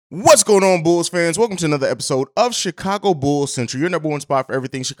What's going on, Bulls fans? Welcome to another episode of Chicago Bulls Central, your number one spot for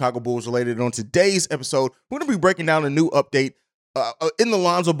everything Chicago Bulls related. On today's episode, we're going to be breaking down a new update in the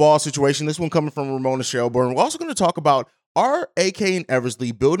Lonzo Ball situation. This one coming from Ramona Shelburne. We're also going to talk about, are AK and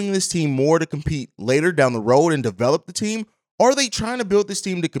Eversley building this team more to compete later down the road and develop the team? Or are they trying to build this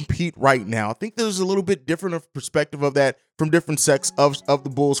team to compete right now? I think there's a little bit different of perspective of that from different sects of the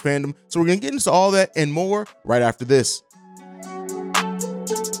Bulls fandom. So we're going to get into all that and more right after this.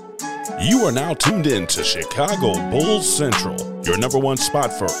 You are now tuned in to Chicago Bulls Central, your number one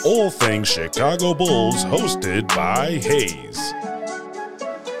spot for all things Chicago Bulls, hosted by Hayes.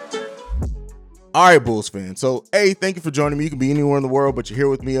 All right, Bulls fans. So, thank you for joining me. You can be anywhere in the world, but you're here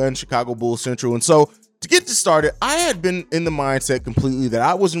with me on Chicago Bulls Central. And so, to get this started, I had been in the mindset completely that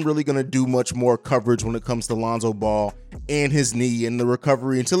I wasn't really going to do much more coverage when it comes to Lonzo Ball and his knee and the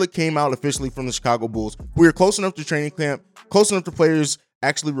recovery until it came out officially from the Chicago Bulls. We were close enough to training camp, close enough to players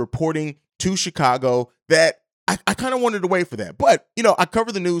actually reporting to Chicago that I kind of wanted to wait for that. But, I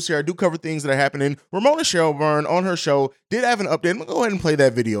cover the news here. I do cover things that are happening. Ramona Shelburne on her show did have an update. I'm going to go ahead and play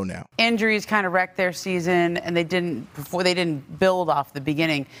that video now. Injuries kind of wrecked their season, and they didn't build off the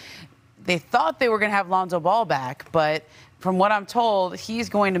beginning. They thought they were going to have Lonzo Ball back, but from what I'm told, he's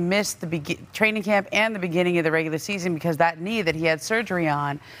going to miss the training camp and the beginning of the regular season because that knee that he had surgery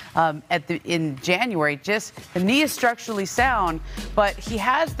on in January, just the knee is structurally sound, but he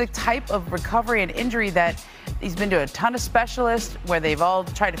has the type of recovery and injury that he's been to a ton of specialists where they've all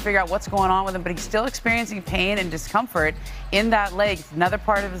tried to figure out what's going on with him, but he's still experiencing pain and discomfort in that leg. It's another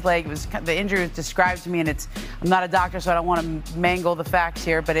part of his leg. The injury was described to me, and I'm not a doctor, so I don't want to mangle the facts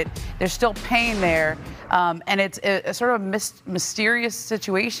here, but there's still pain there. And it's a sort of mysterious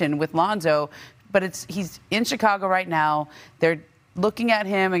situation with Lonzo, but he's in Chicago right now. They're looking at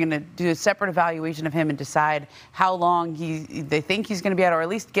him and going to do a separate evaluation of him and decide how long they think he's going to be out, or at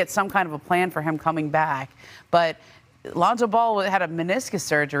least get some kind of a plan for him coming back. But Lonzo Ball had a meniscus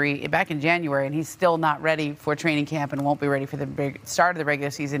surgery back in January, and he's still not ready for training camp and won't be ready for the start of the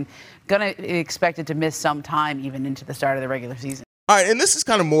regular season. Going to expect it to miss some time even into the start of the regular season. All right, and this is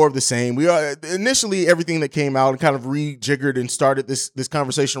kind of more of the same. We are initially everything that came out and kind of rejiggered and started this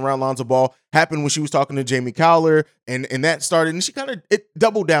conversation around Lonzo Ball happened when she was talking to Jamie Cowler, and that started, and she kind of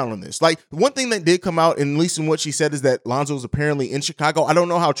doubled down on this. Like, one thing that did come out, and at least in what she said, is that Lonzo is apparently in Chicago. I don't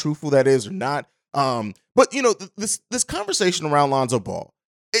know how truthful that is or not. But this conversation around Lonzo Ball,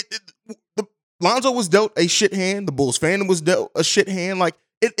 Lonzo was dealt a shit hand. The Bulls fandom was dealt a shit hand. Like,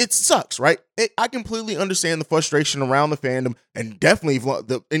 it sucks, right? I completely understand the frustration around the fandom, and definitely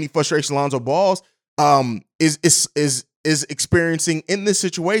any frustration Lonzo Balls is experiencing in this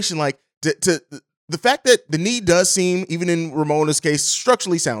situation. Like, the fact that the knee does seem, even in Ramona's case,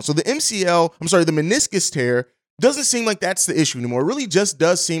 structurally sound. So the meniscus tear doesn't seem like that's the issue anymore. It really just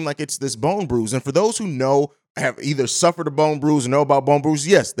does seem like it's this bone bruise. And for those who know, have either suffered a bone bruise or know about bone bruise,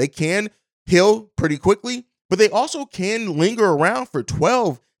 yes, they can heal pretty quickly, but they also can linger around for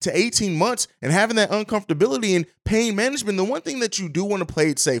 12 to 18 months and having that uncomfortability and pain management. The one thing that you do want to play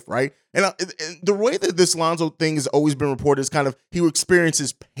it safe, right? And the way that this Lonzo thing has always been reported is kind of he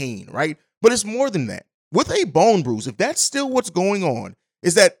experiences pain, right? But it's more than that. With a bone bruise, if that's still what's going on,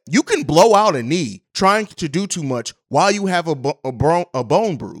 is that you can blow out a knee trying to do too much while you have a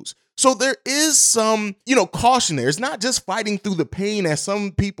bone bruise. So there is some, caution there. It's not just fighting through the pain as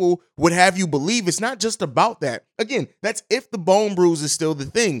some people would have you believe. It's not just about that. Again, that's if the bone bruise is still the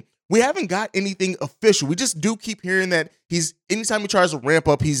thing. We haven't got anything official. We just do keep hearing that anytime he tries to ramp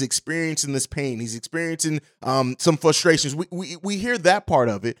up, he's experiencing this pain. He's experiencing some frustrations. We hear that part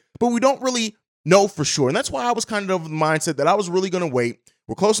of it, but we don't really know for sure. And that's why I was kind of the mindset that I was really going to wait.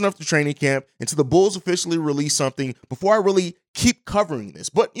 We're close enough to training camp until the Bulls officially release something before I really keep covering this.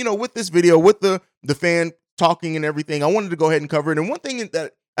 But, with this video, with the fan talking and everything, I wanted to go ahead and cover it. And one thing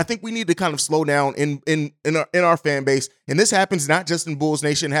that I think we need to kind of slow down in our fan base, and this happens not just in Bulls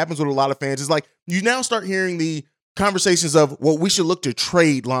Nation, it happens with a lot of fans, is like you now start hearing the conversations of, well, we should look to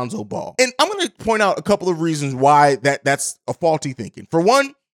trade Lonzo Ball. And I'm going to point out a couple of reasons why that's a faulty thinking. For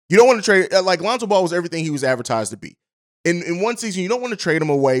one, you don't want to trade, like Lonzo Ball was everything he was advertised to be. In one season, you don't want to trade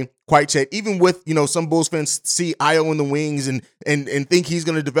him away quite yet, even with, some Bulls fans see Ayo in the wings and think he's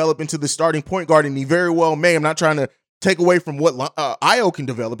going to develop into the starting point guard, and he very well may. I'm not trying to take away from what Ayo can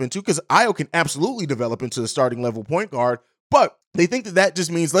develop into, because Ayo can absolutely develop into the starting level point guard, but they think that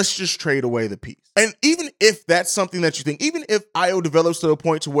just means let's just trade away the piece. And even if that's something that you think, even if Ayo develops to a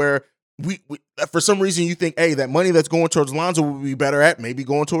point to where we for some reason you think, hey, that money that's going towards Lonzo would be better at maybe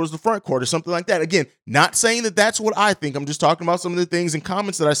going towards the front court or something like that. Again, not saying that that's what I think. I'm just talking about some of the things and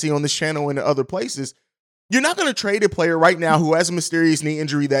comments that I see on this channel and in other places. You're not going to trade a player right now who has a mysterious knee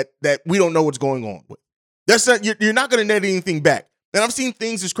injury that we don't know what's going on with. That's not, you're not going to net anything back. And I've seen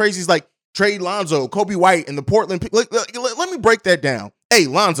things as crazy as like trade Lonzo, Kobe White, and the Portland. Let me break that down. Hey,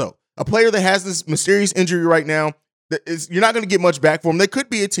 Lonzo, a player that has this mysterious injury right now, you're not going to get much back for him. There could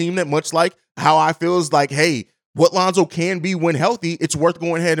be a team that, much like how I feel, is like, hey, what Lonzo can be when healthy, it's worth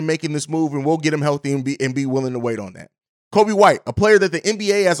going ahead and making this move, and we'll get him healthy and be willing to wait on that. Kobe White, a player that the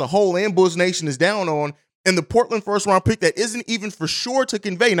NBA as a whole and Bulls Nation is down on, and the Portland first-round pick that isn't even for sure to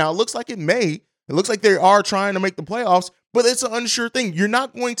convey. Now, it looks like it may. It looks like they are trying to make the playoffs, but it's an unsure thing. You're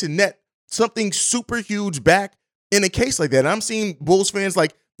not going to net something super huge back in a case like that. And I'm seeing Bulls fans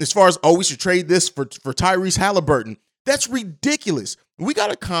like, as far as, oh, we should trade this for Tyrese Halliburton. That's ridiculous. We got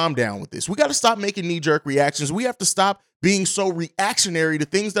to calm down with this. We got to stop making knee-jerk reactions. We have to stop being so reactionary to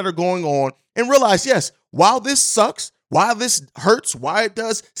things that are going on and realize, yes, while this sucks, while this hurts, why it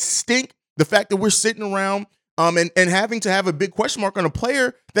does stink, the fact that we're sitting around and having to have a big question mark on a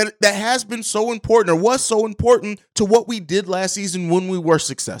player that has been so important or was so important to what we did last season when we were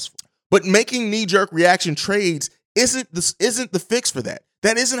successful. But making knee-jerk reaction trades isn't the fix for that.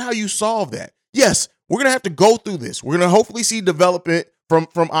 That isn't how you solve that. Yes, we're going to have to go through this. We're going to hopefully see development from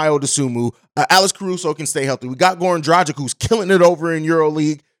Ayo Dosunmu. Alex Caruso can stay healthy. We got Goran Dragic, who's killing it over in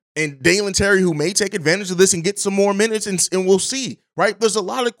EuroLeague, and Dalen Terry, who may take advantage of this and get some more minutes, and we'll see, right? There's a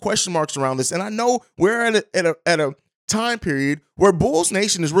lot of question marks around this, and I know we're at a time period where Bulls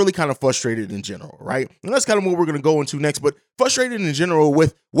Nation is really kind of frustrated in general, right? And that's kind of what we're going to go into next, but frustrated in general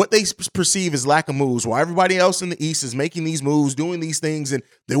with what they perceive as lack of moves, while everybody else in the East is making these moves, doing these things, and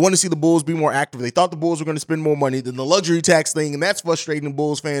they want to see the Bulls be more active. They thought the Bulls were going to spend more money than the luxury tax thing, and that's frustrating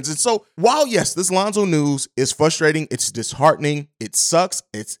Bulls fans. And so while, yes, this Lonzo news is frustrating, it's disheartening, it sucks,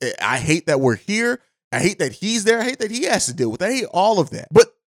 I hate that we're here, I hate that he's there, I hate that he has to deal with it. I hate all of that. But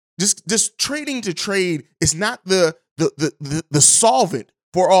just trading to trade is not the solvent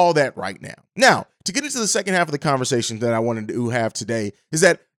for all that right now. Now, to get into the second half of the conversation that I wanted to have today is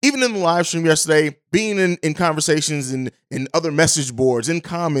that even in the live stream yesterday, being in conversations and in other message boards, in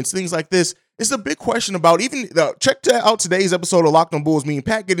comments, things like this, it's a big question about even check out today's episode of Locked on Bulls. Me and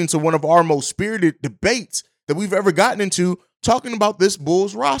Pat get into one of our most spirited debates that we've ever gotten into, talking about this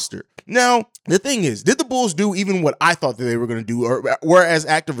Bulls roster. Now, the thing is, did the Bulls do even what I thought that they were going to do, or were as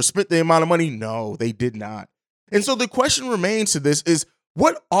active or spent the amount of money? No, they did not. And so the question remains to this is,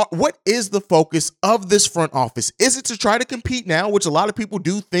 what is the focus of this front office? Is it to try to compete now, which a lot of people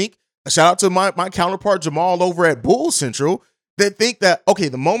do think, shout out to my counterpart Jamal over at Bulls Central, that think that, okay,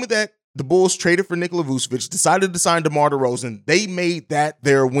 the moment that the Bulls traded for Nikola Vucevic, decided to sign DeMar DeRozan, they made that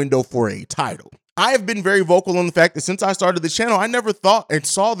their window for a title. I have been very vocal on the fact that since I started the channel, I never thought and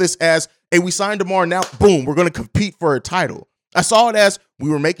saw this as, hey, we signed DeMar, now, boom, we're going to compete for a title. I saw it as we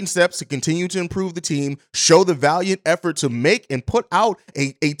were making steps to continue to improve the team, show the valiant effort to make and put out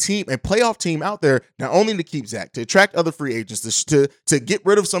a playoff team out there, not only to keep Zach, to attract other free agents, to get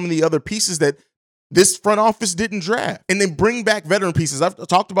rid of some of the other pieces that this front office didn't draft, and then bring back veteran pieces. I've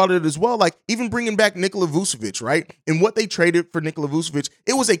talked about it as well, like even bringing back Nikola Vucevic, right? And what they traded for Nikola Vucevic,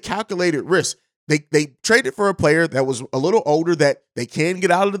 it was a calculated risk. They traded for a player that was a little older, that they can get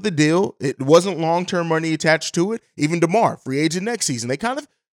out of the deal. It wasn't long-term money attached to it. Even DeMar, free agent next season. They kind of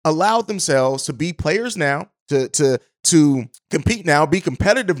allowed themselves to be players now, to compete now, be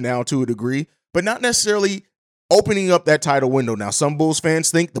competitive now to a degree, but not necessarily opening up that title window. Now, some Bulls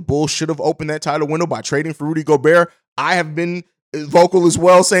fans think the Bulls should have opened that title window by trading for Rudy Gobert. I have been vocal as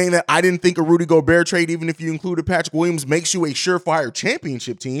well, saying that I didn't think a Rudy Gobert trade, even if you included Patrick Williams, makes you a surefire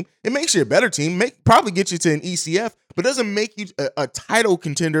championship team. It makes you a better team, probably get you to an ECF, but doesn't make you a title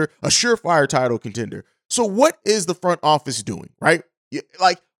contender, a surefire title contender. So what is the front office doing, right?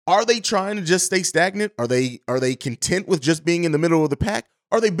 Like, are they trying to just stay stagnant? Are they content with just being in the middle of the pack?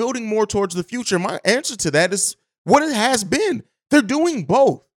 Are they building more towards the future? My answer to that is what it has been. They're doing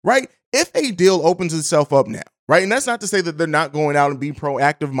both, right? If a deal opens itself up now, right? And that's not to say that they're not going out and being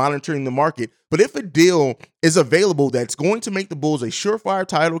proactive, monitoring the market. But if a deal is available that's going to make the Bulls a surefire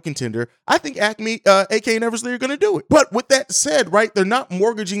title contender, I think Acme, A.K. Eversley, are going to do it. But with that said, right, they're not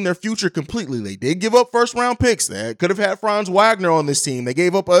mortgaging their future completely. They did give up first-round picks. They could have had Franz Wagner on this team. They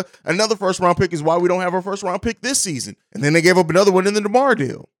gave up another first-round pick, is why we don't have our first-round pick this season. And then they gave up another one in the DeMar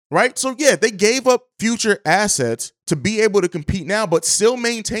deal, right? So, yeah, they gave up future assets to be able to compete now, but still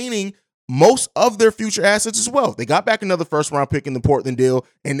maintaining most of their future assets as well. They got back another first-round pick in the Portland deal,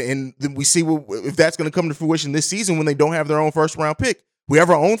 and then we see if that's going to come to fruition this season when they don't have their own first-round pick. We have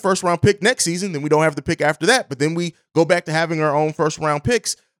our own first-round pick next season, then we don't have the pick after that, but then we go back to having our own first-round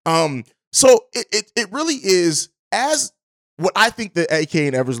picks. So it really is, as what I think that AK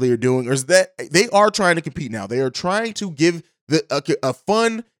and Eversley are doing is that they are trying to compete now. They are trying to give a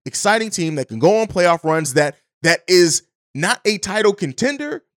fun, exciting team that can go on playoff runs that is not a title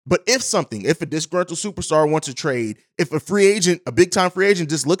contender, but if a disgruntled superstar wants to trade, if a big-time free agent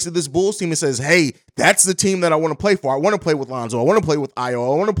just looks at this Bulls team and says, hey, that's the team that I want to play for. I want to play with Lonzo. I want to play with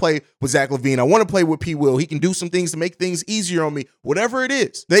Ayo. I want to play with Zach LaVine. I want to play with P. Will. He can do some things to make things easier on me. Whatever it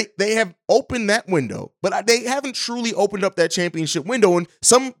is, they have opened that window, but they haven't truly opened up that championship window, and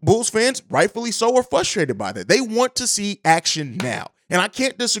some Bulls fans, rightfully so, are frustrated by that. They want to see action now, and I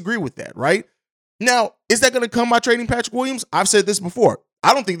can't disagree with that, right? Now, is that going to come by trading Patrick Williams? I've said this before.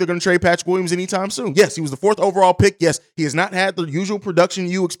 I don't think they're going to trade Patrick Williams anytime soon. Yes, he was the 4th overall pick. Yes, he has not had the usual production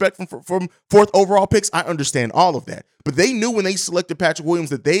you expect from 4th overall picks. I understand all of that. But they knew when they selected Patrick Williams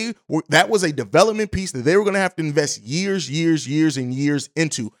that was a development piece that they were going to have to invest years and years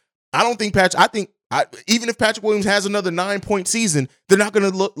into. I don't think even if Patrick Williams has another 9-point season, they're not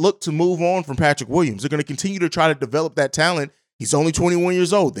going to look to move on from Patrick Williams. They're going to continue to try to develop that talent. He's only 21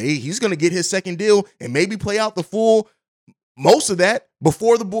 years old. He's going to get his second deal and maybe play out the full most of that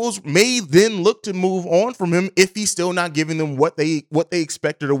before the Bulls may then look to move on from him if he's still not giving them what they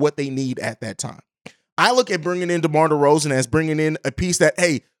expected or what they need at that time. I look at bringing in DeMar DeRozan as bringing in a piece that,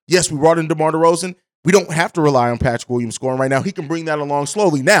 hey, yes, we brought in DeMar DeRozan. We don't have to rely on Patrick Williams scoring right now. He can bring that along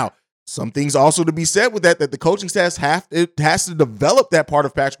slowly. Now, some things also to be said with that the coaching staff has to develop that part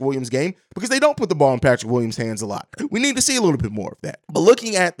of Patrick Williams' game because they don't put the ball in Patrick Williams' hands a lot. We need to see a little bit more of that. But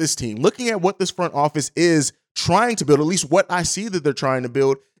looking at this team, looking at what this front office is trying to build, at least what I see that they're trying to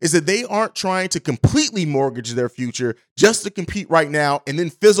build, is that they aren't trying to completely mortgage their future just to compete right now and then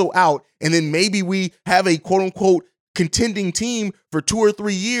fizzle out, and then maybe we have a quote-unquote contending team for 2 or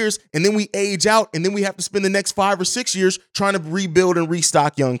 3 years, and then we age out, and then we have to spend the next 5 or 6 years trying to rebuild and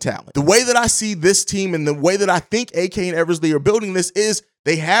restock young talent. The way that I see this team and the way that I think AK and Eversley are building this is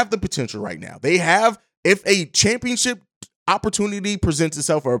they have the potential right now. They have, if a championship opportunity presents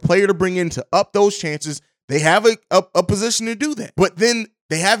itself or a player to bring in to up those chances, they have a position to do that. But then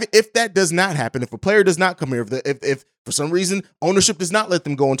they have, if that does not happen, if a player does not come here, if for some reason ownership does not let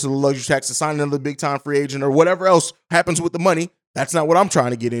them go into the luxury tax to sign another big time free agent or whatever else happens with the money, that's not what I'm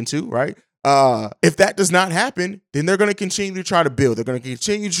trying to get into, right? If that does not happen, then they're going to continue to try to build. They're going to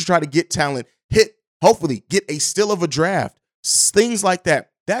continue to try to get talent, hopefully get a steal of a draft, things like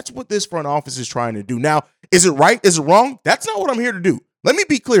that. That's what this front office is trying to do. Now, is it right? Is it wrong? That's not what I'm here to do. Let me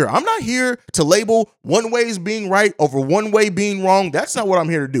be clear. I'm not here to label one way as being right over one way being wrong. That's not what I'm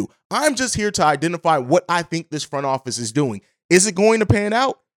here to do. I'm just here to identify what I think this front office is doing. Is it going to pan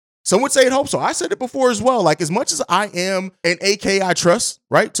out? Some would say it hope so. I said it before as well. Like, as much as I am an AK I trust,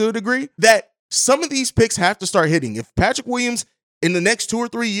 right, to a degree, that some of these picks have to start hitting. If Patrick Williams in the next 2 or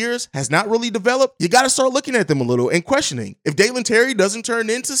 3 years has not really developed, you got to start looking at them a little and questioning. If Dalen Terry doesn't turn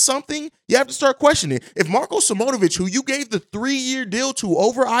into something, you have to start questioning. If Marko Simonovic, who you gave the 3-year deal to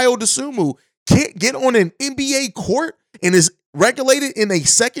over Ayo Dosunmu, can't get on an NBA court and is regulated in a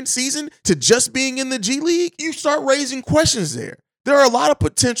second season to just being in the G League, you start raising questions there. There are a lot of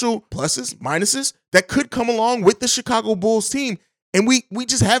potential pluses, minuses that could come along with the Chicago Bulls team, and we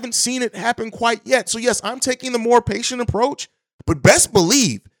just haven't seen it happen quite yet. So yes, I'm taking the more patient approach. But best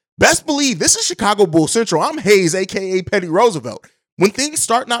believe, this is Chicago Bulls Central. I'm Hayes, a.k.a. Petty Roosevelt. When things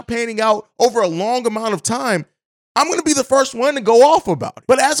start not panning out over a long amount of time, I'm going to be the first one to go off about it.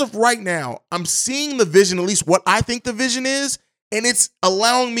 But as of right now, I'm seeing the vision, at least what I think the vision is, and it's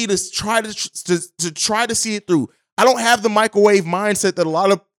allowing me to try to see it through. I don't have the microwave mindset that a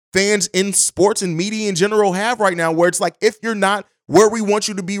lot of fans in sports and media in general have right now, where it's like, if you're not where we want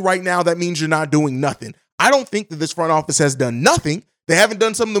you to be right now, that means you're not doing nothing. I don't think that this front office has done nothing. They haven't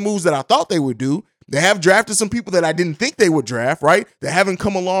done some of the moves that I thought they would do. They have drafted some people that I didn't think they would draft, right? They haven't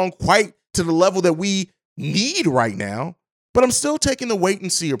come along quite to the level that we need right now. But I'm still taking the wait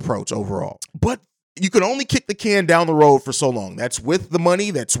and see approach overall. But you can only kick the can down the road for so long. That's with the money.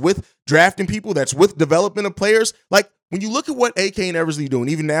 That's with drafting people. That's with development of players. Like, when you look at what AK and Eversley doing,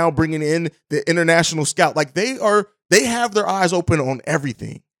 even now bringing in the international scout, like they have their eyes open on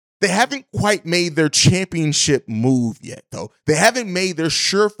everything. They haven't quite made their championship move yet, though. They haven't made their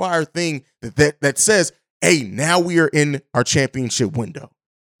surefire thing that says, hey, now we are in our championship window.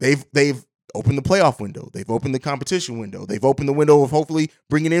 They've opened the playoff window. They've opened the competition window. They've opened the window of hopefully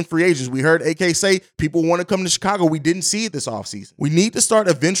bringing in free agents. We heard AK say people want to come to Chicago. We didn't see it this offseason. We need to start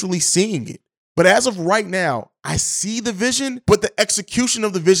eventually seeing it. But as of right now, I see the vision, but the execution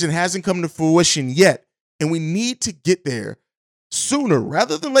of the vision hasn't come to fruition yet. And we need to get there sooner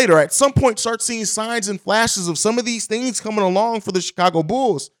rather than later. At some point, start seeing signs and flashes of some of these things coming along for the Chicago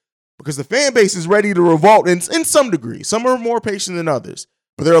Bulls. because the fan base is ready to revolt in some degree. Some are more patient than others,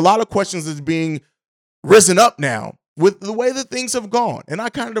 but there are a lot of questions that's being risen up now with the way that things have gone, and I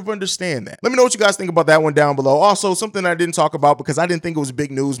kind of understand that. Let me know what you guys think about that one down below. Also, something I didn't talk about because I didn't think it was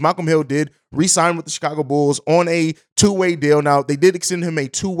big news. Malcolm Hill did re-sign with the Chicago Bulls on a 2-way deal. Now, they did extend him a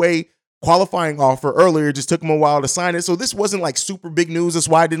 2-way qualifying offer earlier. It just took him a while to sign it. So this wasn't like super big news. That's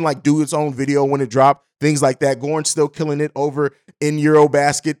why I didn't do its own video when it dropped. Things like that. Goran's still killing it over in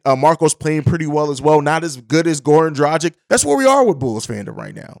Eurobasket. Marco's playing pretty well as well. Not as good as Goran Dragic. That's where we are with Bulls fandom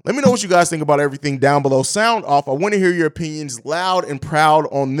right now. Let me know what you guys think about everything down below. Sound off. I want to hear your opinions loud and proud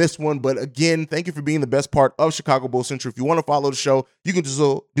on this one. But again, thank you for being the best part of Chicago Bulls Central. If you want to follow the show, you can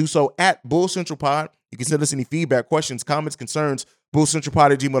do so at Bulls Central Pod. You can send us any feedback, questions, comments, concerns,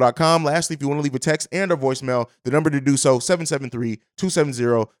 bullcentralpod@gmail.com. Lastly, if you want to leave a text and a voicemail, the number to do so,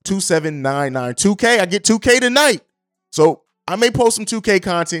 773-270-2799. 2K, I get 2K tonight. So I may post some 2K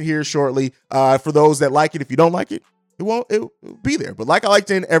content here shortly for those that like it. If you don't like it, it'll be there. But like I like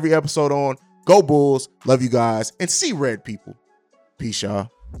to end every episode on, go Bulls, love you guys, and see red people. Peace, y'all.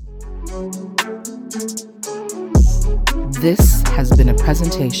 This has been a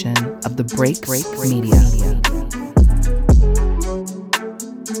presentation of the Break Media.